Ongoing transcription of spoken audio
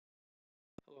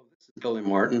Billy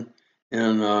Martin,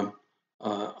 and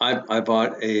I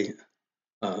bought a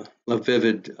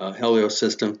Vivid Helio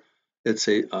system. It's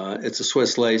a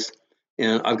Swiss lace,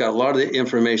 and I've got a lot of the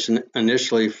information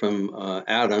initially from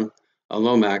Adam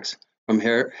Lomax from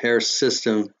Hair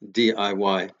System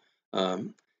DIY.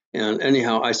 And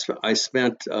anyhow, I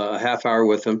spent a half hour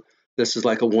with him. This is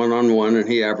like a one-on-one, and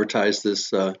he advertised this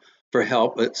for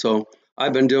help. So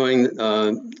I've been doing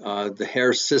the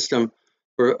hair system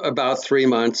for about 3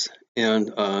 months,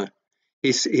 and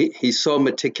he's so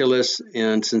meticulous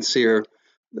and sincere.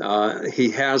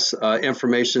 He has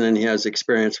information and he has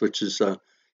experience, which is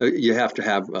you have to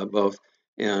have both.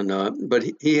 And but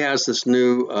he has this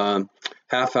new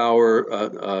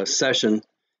half-hour session.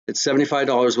 It's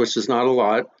 $75, which is not a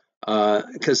lot,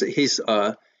 because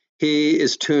he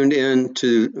is tuned in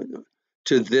to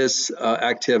this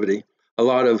activity. A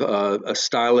lot of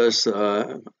stylists,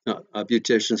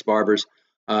 beauticians, barbers,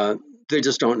 they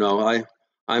just don't know.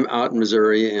 I'm out in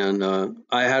Missouri, and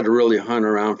I had to really hunt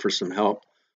around for some help.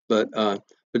 But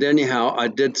anyhow, I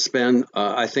did spend.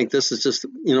 I think this is just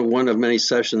one of many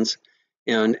sessions,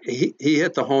 and he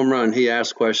hit the home run. He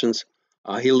asked questions,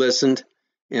 he listened,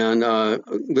 and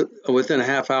within a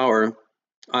half hour,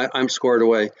 I'm squared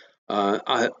away.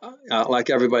 Like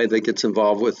everybody that gets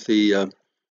involved with the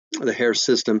hair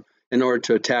system, in order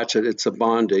to attach it, it's a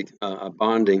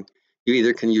bonding. You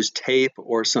either can use tape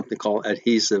or something called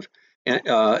adhesive. And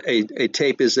a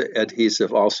tape is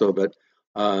adhesive also, but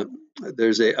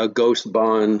there's a ghost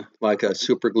bond, like a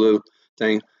super glue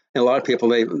thing. And a lot of people,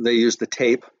 they use the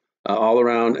tape all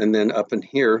around, and then up in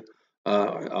here,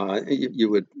 you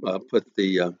would put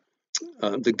the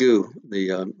goo,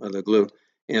 the glue.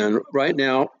 And right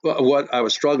now, what I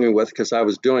was struggling with, because I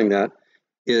was doing that,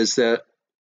 is that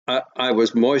I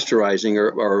was moisturizing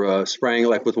or spraying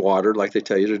like with water, like they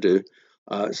tell you to do.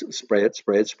 Spray it.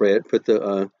 Put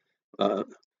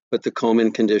the comb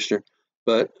in conditioner.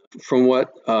 But from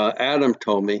what Adam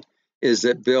told me, is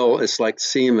that Bill, it's like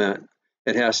cement.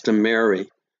 It has to marry.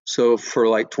 So for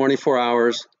like 24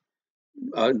 hours,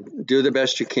 do the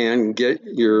best you can. Get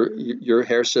your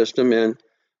hair system in,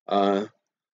 and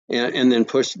then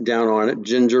push down on it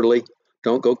gingerly.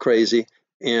 Don't go crazy.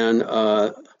 And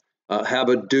have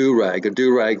a do-rag. A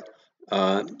do-rag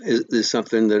is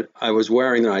something that I was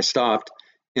wearing and I stopped.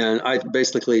 And I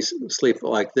basically sleep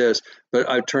like this, but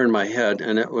I turned my head,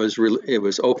 and it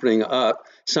was opening up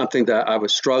something that I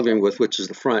was struggling with, which is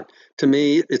the front. To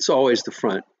me, it's always the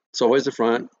front. It's always the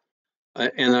front.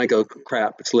 And I go,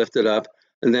 crap, it's lifted up.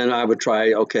 And then I would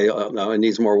try, okay, no, it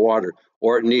needs more water,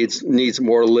 or it needs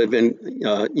more live-in,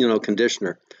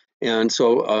 conditioner. And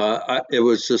so it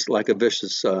was just like a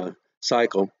vicious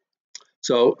cycle.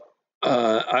 So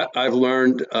I've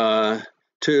learned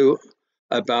too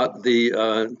about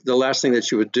the last thing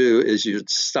that you would do is you'd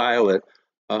style it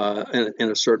in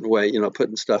a certain way,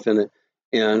 putting stuff in it.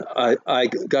 And I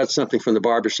got something from the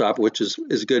barbershop, which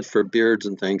is good for beards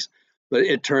and things, but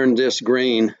it turned this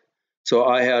green. So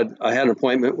I had an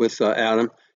appointment with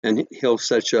Adam, and he'll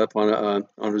set you up on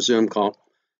a Zoom call.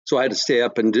 So I had to stay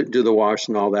up and do the wash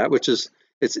and all that, which is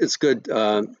it's good.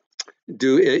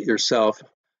 Do it yourself.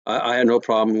 I had no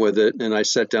problem with it, and I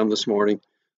sat down this morning.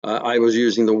 I was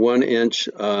using the 1-inch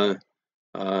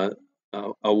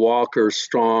a Walker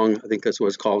Strong, I think that's what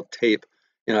it's called, tape,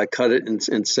 and I cut it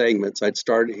in segments. I'd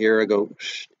start here, I go,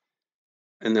 shh,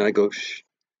 and then I go, shh,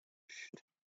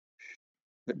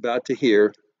 about to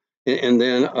here, and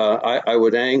then I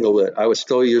would angle it. I would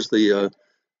still use the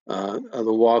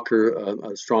Walker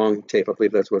Strong tape, I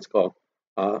believe that's what it's called,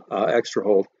 extra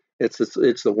hold. It's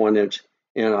the 1-inch,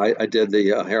 and I did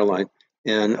the hairline,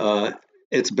 and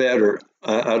it's better.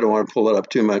 I don't want to pull it up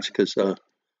too much because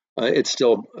it's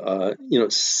still,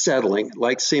 settling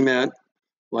like cement,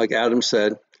 like Adam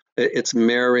said. It's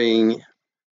marrying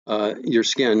your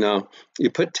skin. Now,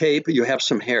 you put tape, you have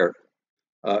some hair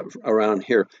around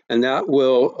here, and that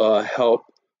will help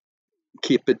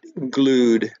keep it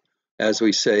glued, as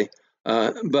we say.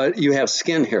 But you have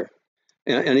skin here,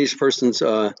 and each person's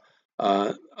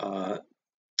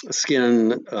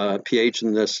skin pH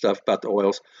and this stuff about the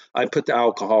oils. I put the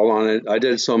alcohol on it. I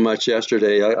did it so much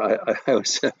yesterday.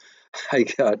 I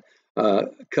got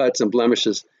cuts and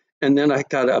blemishes, and then I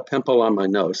got a pimple on my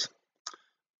nose.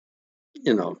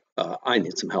 I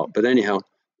need some help. But anyhow,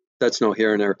 that's no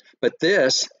here and there. But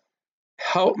this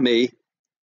helped me,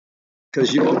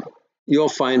 because you'll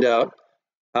find out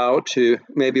how to,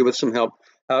 maybe with some help,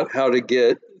 how to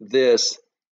get this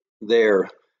there.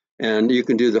 And you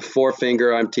can do the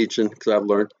forefinger. I'm teaching because I've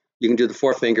learned. You can do the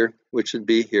forefinger, which should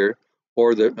be here,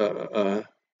 or you do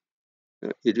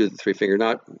the 3-finger,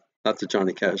 not the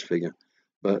Johnny Cash figure.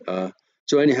 But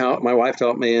So anyhow, my wife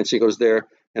helped me, and she goes there,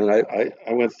 and I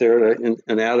went there,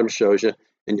 and Adam shows you,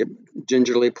 and you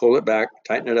gingerly pull it back,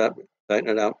 tighten it up,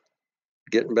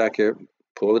 get it back here,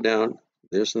 pull it down,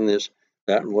 this and this,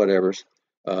 that and whatever's.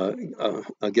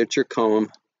 Get your comb.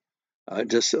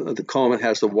 Just the comb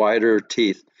has the wider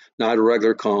teeth, not a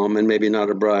regular comb, and maybe not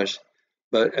a brush,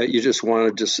 but you just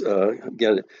want to just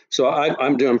get it. So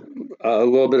I'm doing a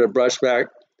little bit of brush back.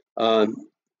 I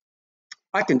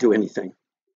can do anything.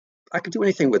 I can do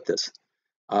anything with this.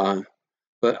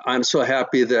 But I'm so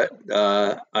happy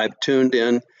that I've tuned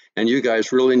in, and you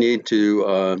guys really need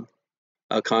to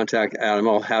contact Adam.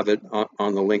 I'll have it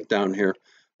on the link down here.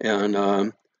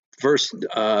 And first,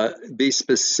 be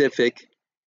specific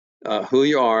who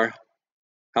you are,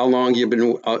 how long you've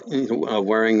been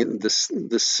wearing this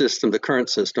system, the current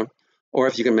system, or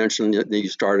if you can mention that you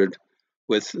started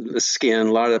with the skin.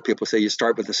 A lot of people say you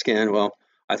start with the skin. Well,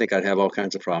 I think I'd have all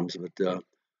kinds of problems,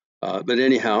 but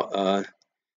anyhow,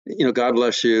 God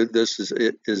bless you. This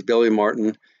is Billy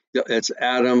Martin. It's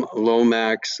Adam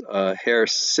Lomax Hair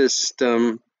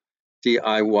System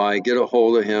DIY. Get a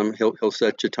hold of him. He'll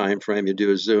set your time frame. You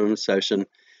do a Zoom session,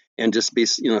 and just be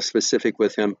specific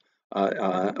with him.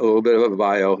 A little bit of a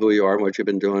bio, who you are, and what you've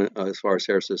been doing as far as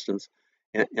hair systems,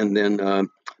 and then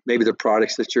maybe the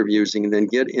products that you're using, and then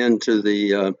get into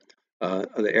the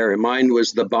area. Mine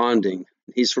was the bonding.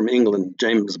 He's from England,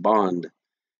 James Bond,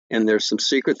 and there's some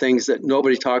secret things that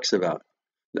nobody talks about.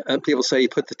 People say you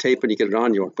put the tape and you get it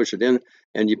on, you want to push it in,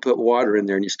 and you put water in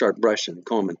there and you start brushing,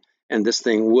 combing, and this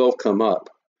thing will come up,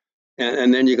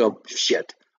 and then you go,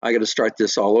 shit, I got to start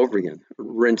this all over again,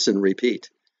 rinse and repeat.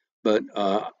 But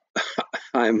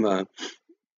I'm on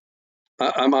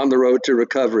the road to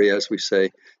recovery, as we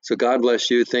say. So God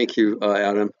bless you. Thank you,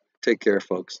 Adam. Take care,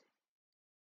 folks.